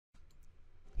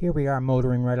Here we are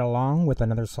motoring right along with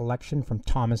another selection from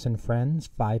Thomas and Friends,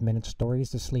 5-Minute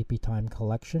Stories, the Sleepy Time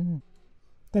collection.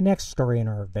 The next story in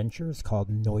our adventure is called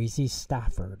Noisy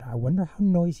Stafford. I wonder how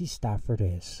noisy Stafford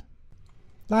is.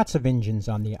 Lots of engines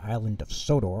on the island of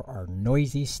Sodor are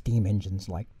noisy steam engines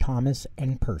like Thomas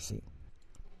and Percy.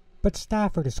 But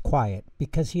Stafford is quiet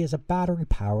because he is a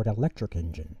battery-powered electric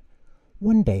engine.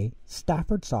 One day,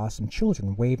 Stafford saw some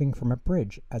children waving from a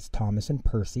bridge as Thomas and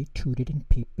Percy tooted and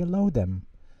peeped below them.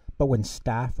 But when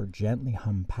Stafford gently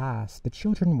hummed past, the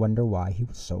children wondered why he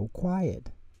was so quiet.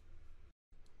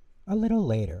 A little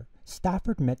later,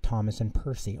 Stafford met Thomas and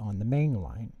Percy on the main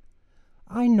line.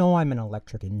 "I know I'm an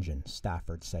electric engine,"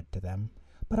 Stafford said to them,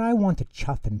 "but I want to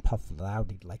chuff and puff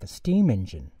loudly like a steam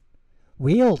engine."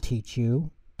 "We'll teach you,"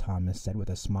 Thomas said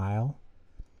with a smile.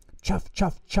 "Chuff,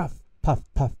 chuff, chuff,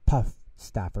 puff, puff, puff,"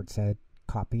 Stafford said,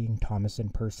 copying Thomas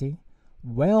and Percy.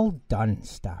 "Well done,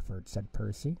 Stafford," said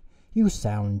Percy. "You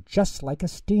sound just like a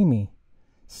steamy."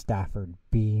 Stafford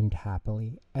beamed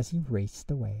happily as he raced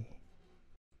away.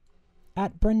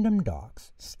 At Brendam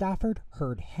Docks, Stafford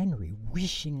heard Henry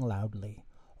wheezing loudly.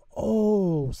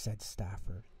 "Oh," said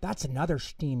Stafford, "that's another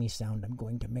steamy sound I'm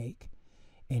going to make."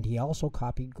 And he also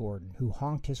copied Gordon, who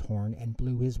honked his horn and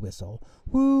blew his whistle.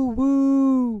 "Woo,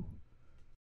 woo!"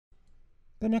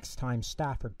 The next time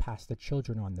Stafford passed the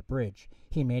children on the bridge,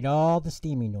 he made all the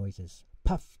steamy noises.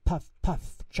 Puff, puff,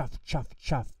 puff, chuff, chuff,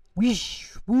 chuff,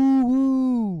 whoosh, woo,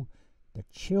 woo. The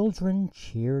children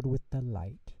cheered with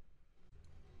delight.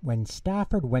 When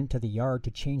Stafford went to the yard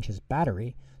to change his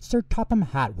battery, Sir Topham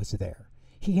Hatt was there.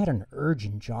 He had an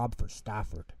urgent job for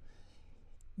Stafford.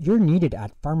 "You're needed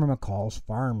at Farmer McCall's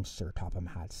farm," Sir Topham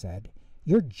Hatt said.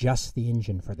 "You're just the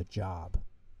engine for the job."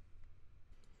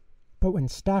 But when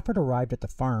Stafford arrived at the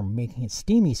farm making his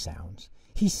steamy sounds,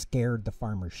 he scared the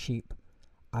farmer's sheep.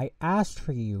 "I asked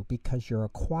for you because you're a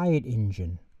quiet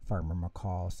engine," Farmer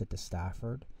McCall said to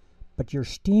Stafford, "but your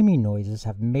steamy noises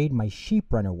have made my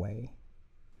sheep run away."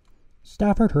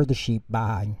 Stafford heard the sheep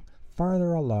baaing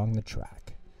farther along the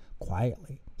track.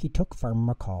 Quietly, he took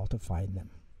Farmer McCall to find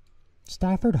them.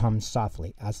 Stafford hummed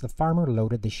softly as the farmer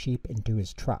loaded the sheep into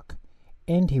his truck,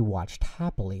 and he watched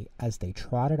happily as they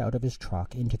trotted out of his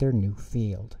truck into their new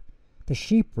field. "The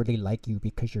sheep really like you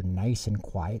because you're nice and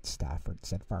quiet, Stafford,"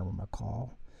 said Farmer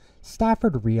McCall.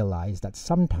 Stafford realized that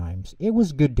sometimes it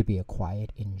was good to be a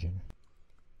quiet engine.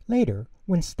 Later,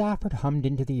 when Stafford hummed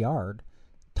into the yard,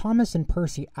 Thomas and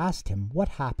Percy asked him what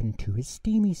happened to his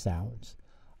steamy sounds.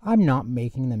 "I'm not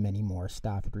making them anymore,"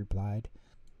 Stafford replied.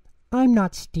 "I'm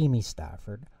not steamy,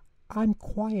 Stafford. I'm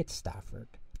quiet,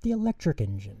 Stafford, the electric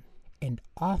engine." And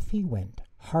off he went,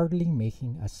 hardly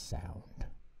making a sound.